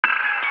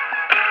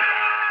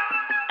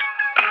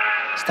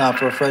It's time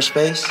for a fresh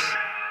face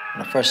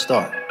and a fresh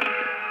start.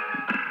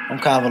 I'm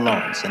Monroe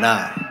Lawrence, and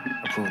I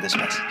approve this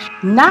message.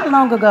 Not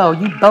long ago,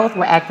 you both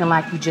were acting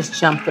like you just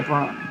jumped the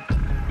broom.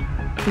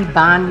 He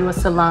bought you a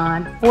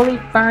salon,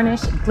 fully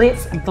furnished,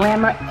 glitz,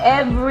 glamour,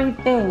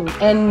 everything.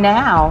 And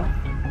now,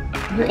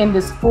 you're in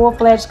this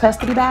full-fledged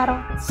custody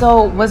battle?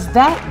 So was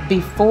that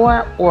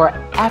before or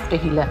after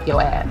he left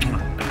your ass?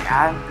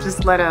 I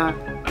just let a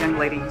young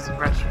lady use the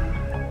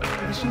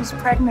restroom. She was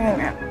pregnant,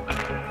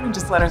 and we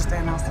just let her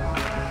stand outside.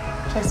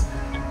 Chase,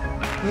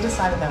 we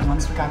decided that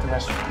once we got the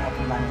restaurant up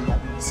and running that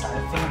we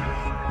started filming.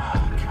 Oh,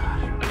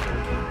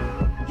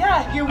 God.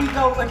 Yeah, here we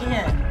go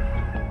again.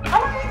 How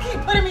long are you keep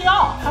putting me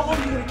off? How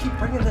long are you gonna keep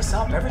bringing this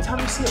up every time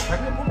you see a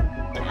pregnant woman?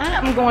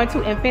 I'm going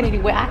to infinity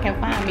where I can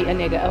find me a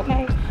nigga,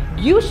 okay?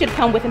 You should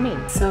come with me.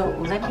 So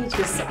let me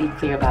just be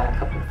clear about a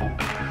couple of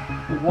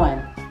things.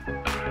 One,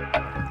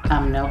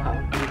 I'm no hoe.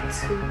 And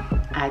two,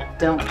 I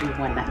don't do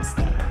one-night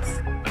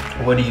stands.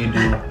 What do you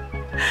do,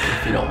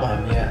 if you don't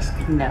mind me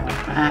asking? No,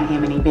 I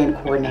am an event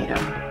coordinator.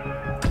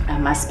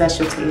 My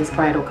specialty is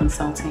bridal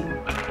consulting.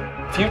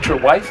 Future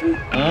wifey?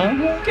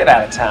 Mm-hmm. Get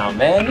out of town,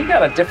 man. You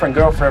got a different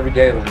girl for every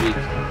day of the week.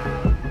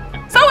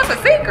 So it's a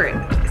secret.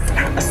 It's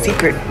not a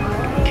secret.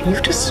 Can you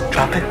just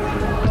drop it?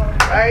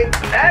 Right,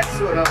 that's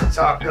what I'm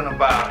talking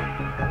about.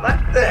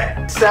 Like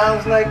that.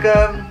 Sounds like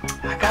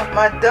I got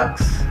my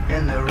ducks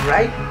in the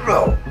right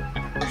row.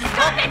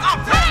 Stop it!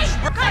 Say!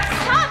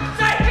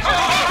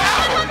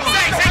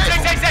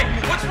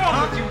 What's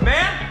wrong with you,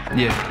 man?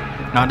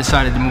 Yeah, now I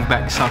decided to move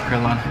back to South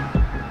Carolina.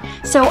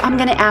 So I'm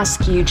gonna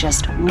ask you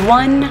just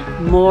one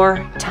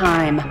more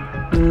time,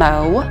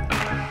 Mo.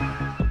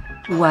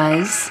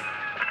 Was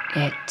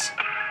it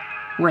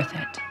worth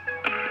it?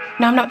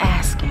 No, I'm not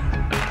asking.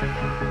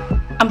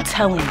 I'm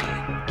telling you,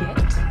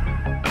 get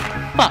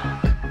fuck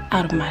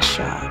out of my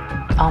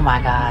shop. Oh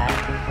my God.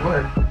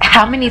 What?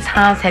 How many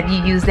times have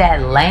you used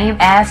that lame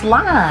ass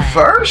line?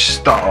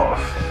 First off,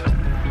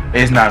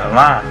 it's not a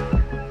line.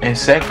 And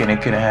second,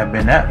 it couldn't have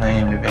been that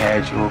lame if it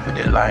had you over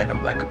there lining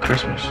up like a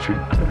Christmas tree.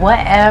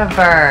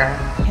 Whatever.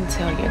 I can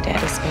tell your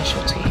dad is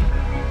special to you.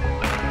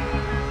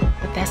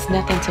 But that's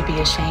nothing to be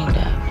ashamed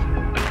of.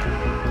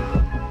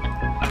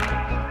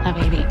 Now,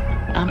 baby,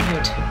 I'm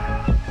here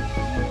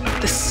too.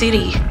 The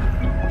city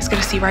is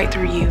gonna see right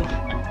through you.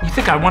 You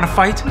think I want to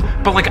fight?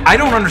 But like, I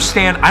don't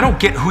understand. I don't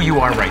get who you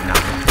are right now.